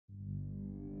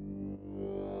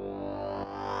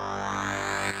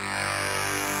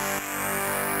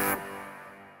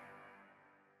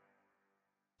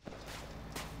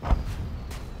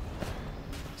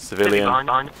Civilian.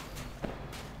 Behind.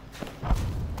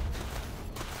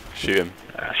 Shoot him.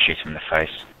 Shoot him in the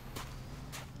face.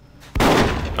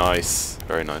 Nice.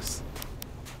 Very nice.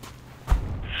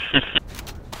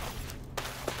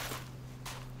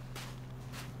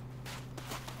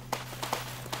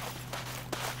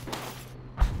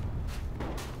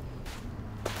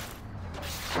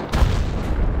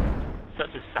 Such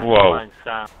a satisfying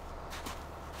sound.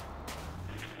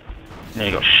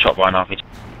 Nearly got shot by an RPG.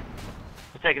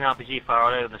 We're taking RPG fire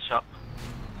all over the shop.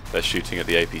 They're shooting at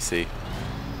the APC.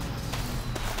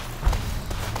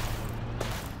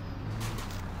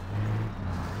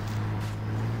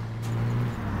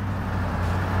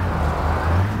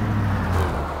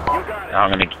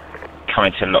 I'm going to come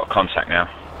into a lot of contact now.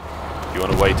 You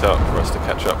want to wait up for us to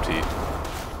catch up to you?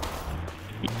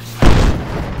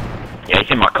 Yeah, he's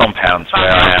in my compound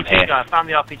where I am here. Found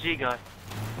the RPG guy.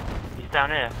 He's down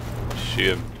here.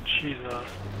 Shoot him. Jesus.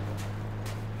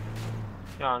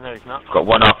 Oh no, he's not. I've got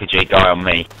one RPG guy on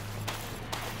me.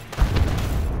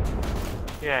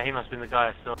 Yeah, he must have been the guy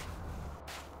I saw.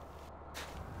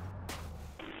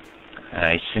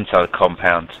 He's inside the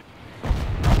compound.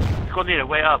 Squad leader,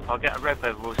 wait up. I'll get a rope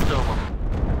over. We'll storm him.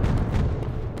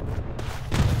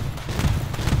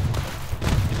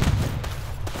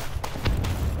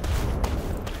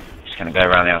 Just going to go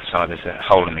around the outside. There's a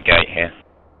hole in the gate here.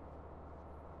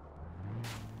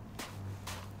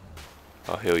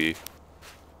 I'll heal you.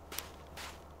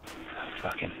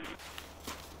 Fucking.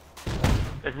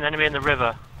 There's an enemy in the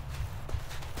river.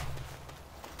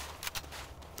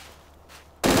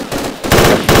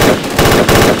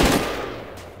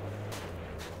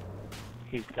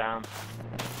 He's down.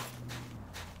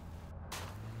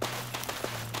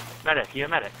 Medic, you a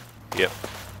medic? Yep.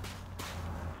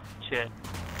 Shit.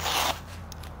 Oh,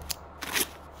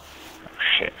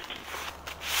 shit.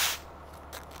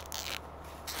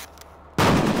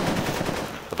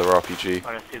 Other RPG.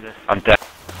 I don't see this. I'm dead.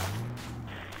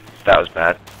 That was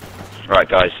bad. Right,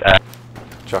 guys.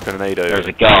 Chuck a grenade over. There's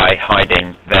a guy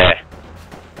hiding there.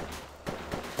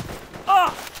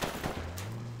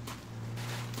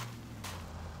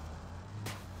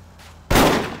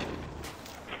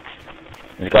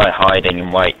 There's a guy hiding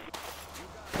in wait.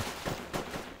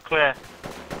 Clear.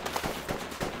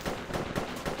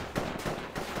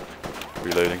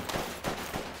 Reloading.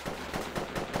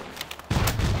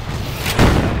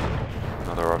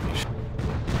 Another RPG.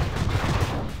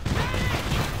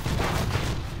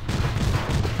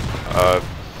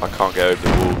 I can't get over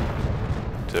the wall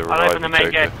to I'll revive open the the main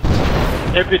Joker. gate.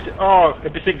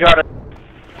 APC got it.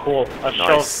 Cool. I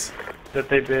Nice. shot that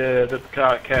they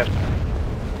that cat.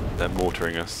 They're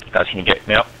mortaring us. Guys, can you get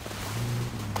me up?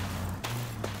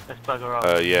 Let's bugger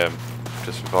off. Yeah,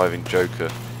 just reviving Joker.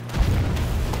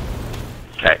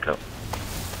 Okay, cool.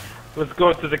 Let's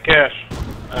go to the cache.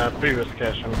 Previous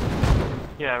cache.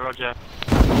 Yeah, roger.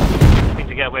 Need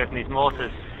to get away from these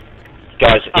mortars.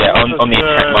 Guys, yeah, on the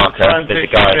attack marker, there's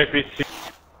a guy. APC.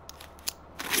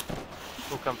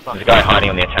 We'll come fuck. There's a guy hiding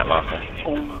on the attack marker.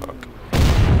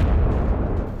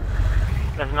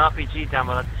 There's an RPG down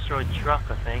by that destroyed truck,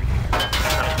 I think.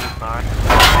 Not too far.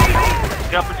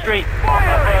 Get up the street! Where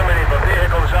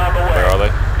are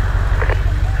they?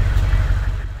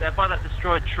 They're by that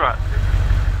destroyed truck.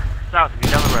 South of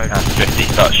you, down the road. That's 50,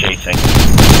 start shooting.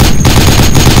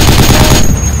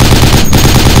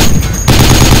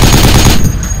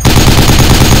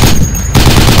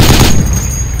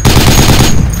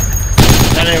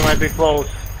 Enemy might be close.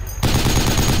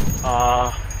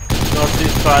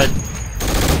 Northeast side.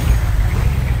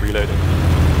 Reloading.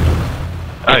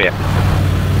 Oh yeah.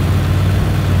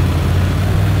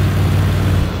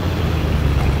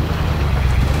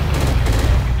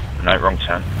 No, wrong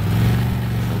turn.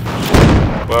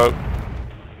 Whoa.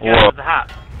 Get out of the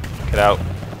hat. Get out.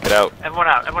 Get out. Everyone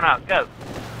out, go!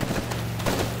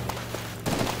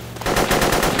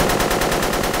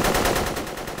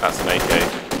 That's an AK.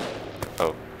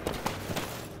 Oh.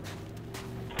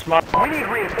 Smart. We need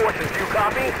reinforcements, you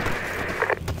copy?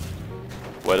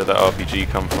 Where did that RPG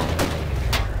come from?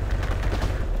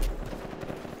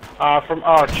 From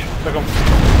Arch. Second.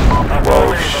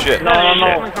 Whoa, shit. No.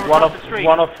 Shit.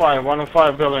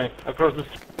 105 building. Across the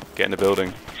street. Get in the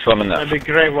building. Swimming there. A big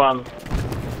grey one.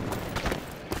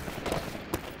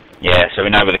 Yeah, so we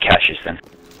know where the cache is then.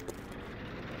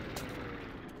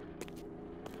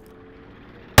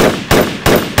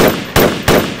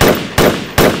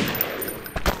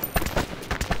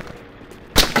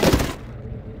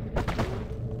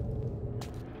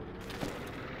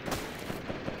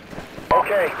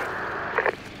 Okay.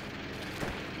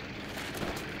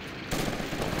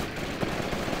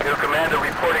 New commander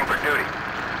reporting for duty.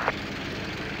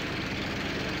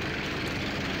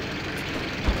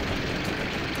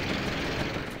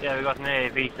 Yeah, we got an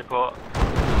AAV support.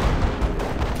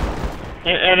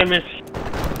 Enemies.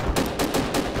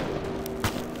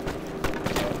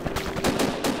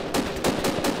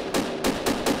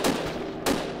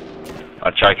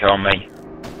 I'll choke her on me.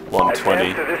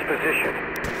 120. Advance to this position.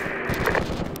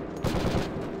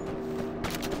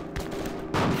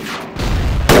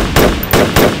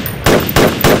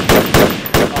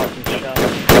 Awesome shot.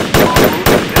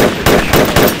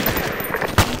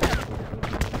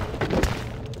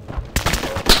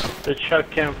 The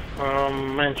shot came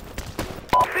from Manchester.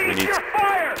 We need to,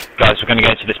 Guys, we're going to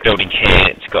go to this building here.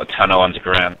 It's got a tunnel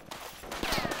underground.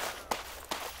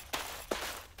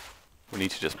 we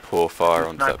need to just pour fire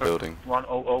onto that building.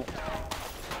 100.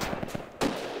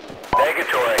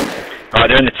 Negatory. Right,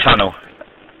 they're in the tunnel.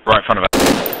 Right in front of us.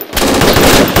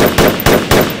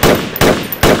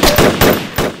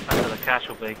 That's where the cash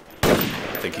will be.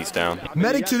 I think he's down.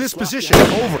 Medic to this position.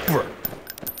 Over.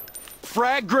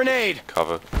 Frag grenade.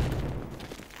 Cover.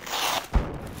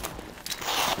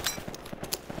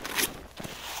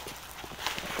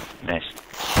 Missed.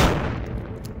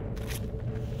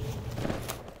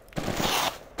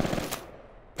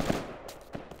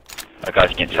 Right, guys,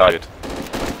 get inside. Good.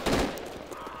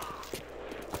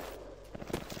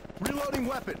 Reloading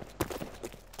weapon.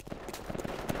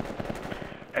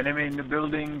 Enemy in the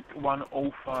building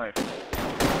 105.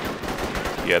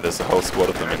 Yeah, there's a whole squad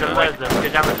of them in There's there. loads of them. Go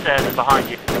down the stairs and behind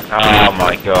you. Oh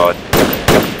my god.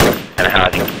 And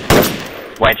housing.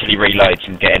 Wait until he reloads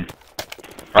and get in.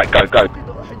 Right, go.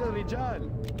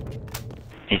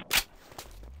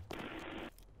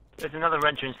 There's another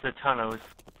entrance to the tunnels.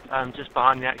 Just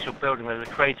behind the actual building, there's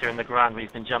a crater in the ground where you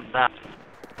can jump that.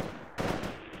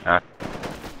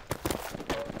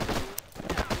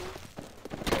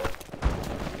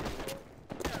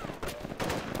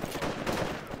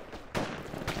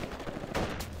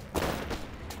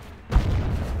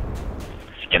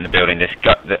 Get in the building.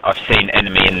 I've seen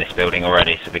enemy in this building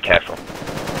already, so be careful.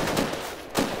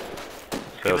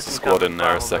 There was a squad in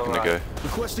there a second ago.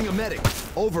 Requesting a medic.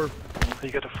 Over. You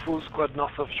get a full squad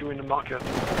north of you in the market.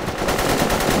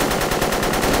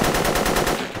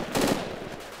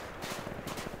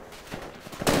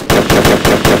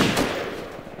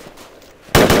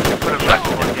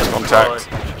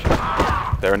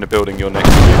 Contact. They're in the building you're next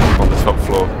to, on the top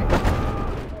floor.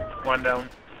 One down.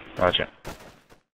 Roger.